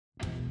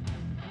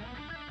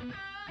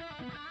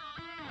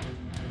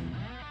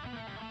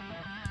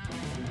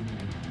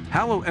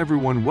Hello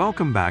everyone,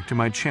 welcome back to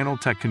my channel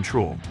Tech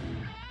Control.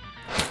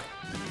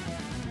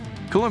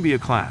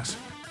 Columbia-class.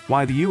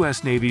 Why the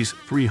U.S. Navy's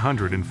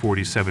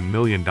 $347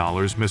 million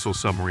missile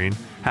submarine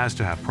has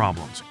to have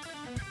problems.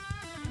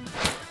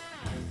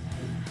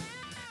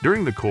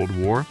 During the Cold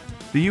War,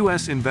 the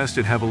U.S.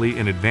 invested heavily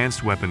in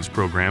advanced weapons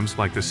programs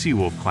like the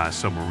Seawolf-class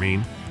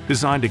submarine,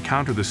 designed to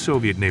counter the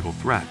Soviet naval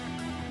threat.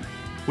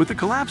 With the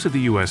collapse of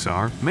the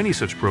USSR, many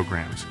such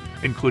programs,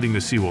 including the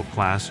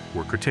Seawolf-class,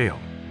 were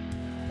curtailed.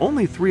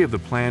 Only 3 of the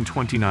planned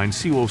 29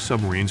 Seawolf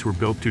submarines were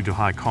built due to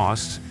high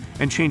costs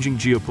and changing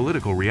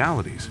geopolitical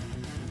realities.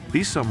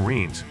 These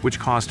submarines, which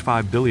cost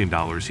 $5 billion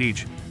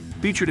each,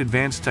 featured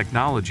advanced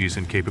technologies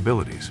and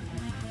capabilities.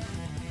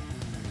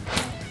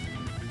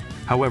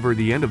 However,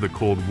 the end of the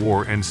Cold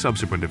War and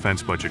subsequent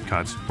defense budget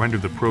cuts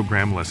rendered the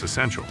program less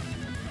essential,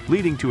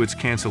 leading to its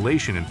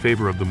cancellation in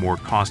favor of the more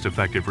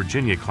cost-effective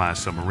Virginia-class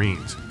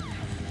submarines.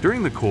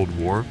 During the Cold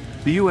War,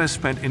 the U.S.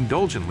 spent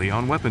indulgently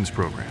on weapons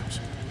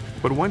programs.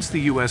 But once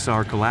the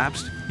USSR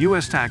collapsed,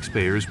 U.S.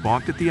 taxpayers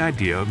balked at the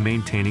idea of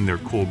maintaining their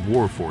Cold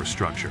War force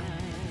structure.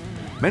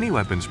 Many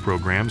weapons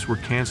programs were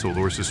canceled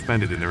or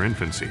suspended in their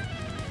infancy,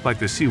 like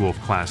the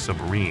Seawolf-class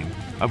submarine,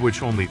 of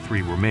which only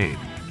 3 were made.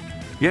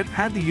 Yet,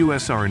 had the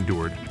USSR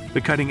endured,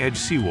 the cutting-edge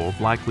Seawolf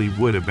likely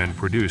would have been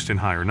produced in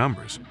higher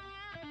numbers.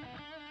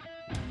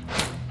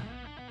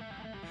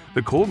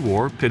 The Cold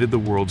War pitted the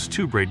world's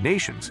 2 great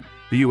nations,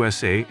 the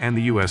USA and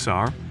the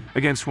USSR,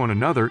 against one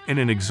another in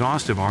an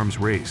exhaustive arms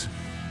race.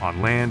 On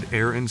land,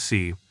 air, and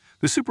sea,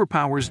 the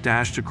superpowers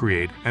dashed to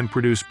create and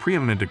produce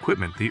preeminent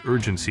equipment. The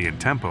urgency and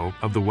tempo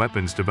of the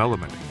weapons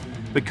development,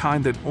 the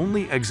kind that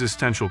only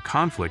existential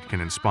conflict can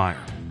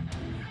inspire.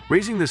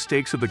 Raising the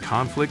stakes of the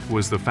conflict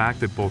was the fact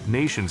that both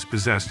nations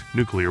possessed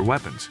nuclear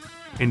weapons.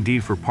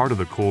 Indeed, for part of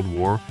the Cold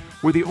War,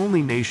 were the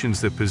only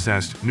nations that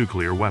possessed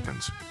nuclear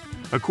weapons.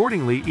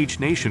 Accordingly, each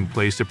nation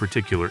placed a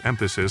particular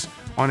emphasis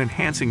on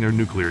enhancing their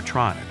nuclear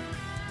triad.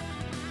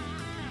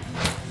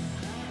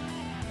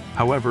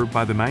 However,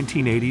 by the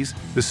 1980s,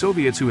 the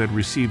Soviets, who had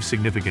received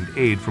significant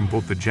aid from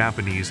both the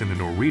Japanese and the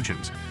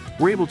Norwegians,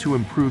 were able to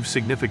improve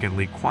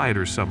significantly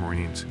quieter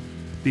submarines.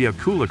 The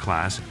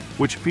Akula-class,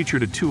 which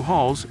featured 2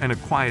 hulls and a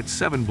quiet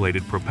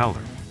 7-bladed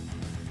propeller.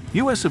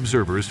 U.S.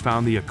 observers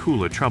found the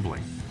Akula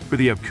troubling, for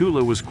the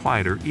Akula was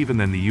quieter even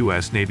than the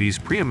U.S. Navy's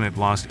preeminent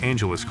Los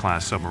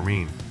Angeles-class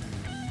submarine.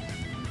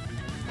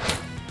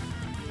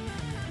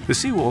 The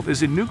Seawolf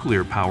is a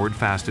nuclear-powered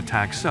fast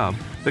attack sub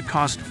that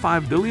cost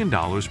 $5 billion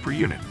per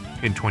unit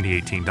in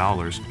 2018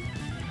 dollars.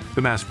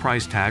 The mass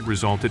price tag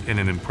resulted in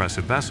an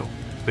impressive vessel,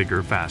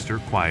 bigger, faster,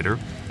 quieter,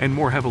 and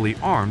more heavily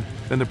armed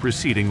than the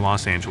preceding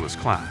Los Angeles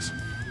class.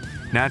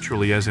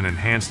 Naturally, as an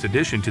enhanced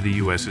addition to the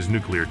U.S.'s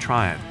nuclear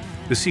triad,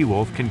 the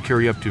Seawolf can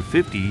carry up to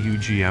 50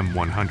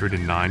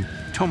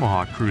 UGM-109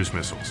 Tomahawk cruise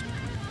missiles.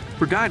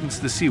 For guidance,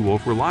 the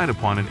Seawolf relied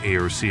upon an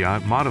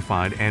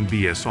ARCI-modified and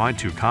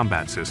BSI-2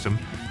 combat system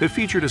that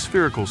featured a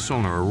spherical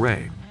sonar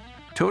array,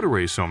 towed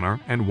array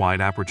sonar, and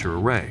wide aperture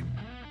array.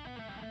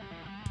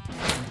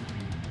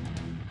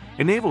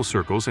 In naval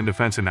circles and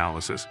defense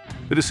analysis,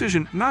 the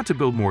decision not to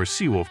build more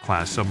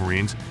Seawolf-class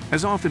submarines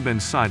has often been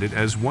cited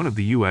as one of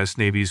the U.S.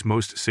 Navy's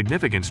most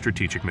significant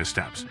strategic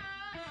missteps.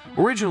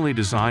 Originally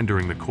designed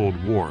during the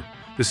Cold War,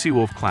 the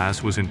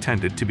Seawolf-class was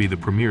intended to be the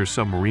premier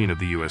submarine of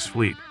the U.S.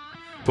 fleet,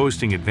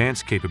 boasting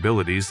advanced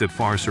capabilities that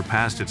far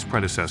surpassed its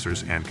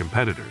predecessors and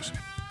competitors.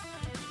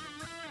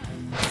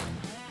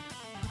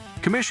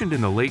 Commissioned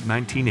in the late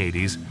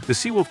 1980s, the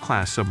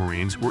Seawolf-class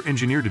submarines were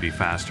engineered to be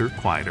faster,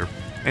 quieter,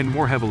 and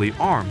more heavily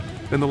armed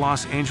than the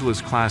Los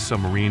Angeles-class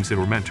submarines they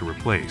were meant to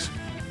replace.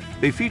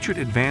 They featured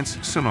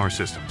advanced sonar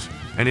systems,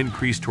 an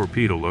increased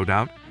torpedo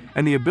loadout,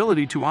 and the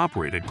ability to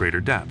operate at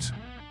greater depths.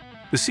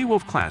 The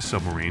Seawolf-class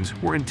submarines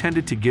were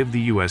intended to give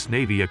the U.S.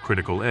 Navy a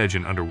critical edge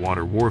in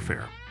underwater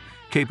warfare,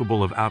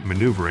 capable of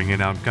outmaneuvering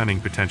and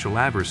outgunning potential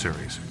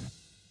adversaries.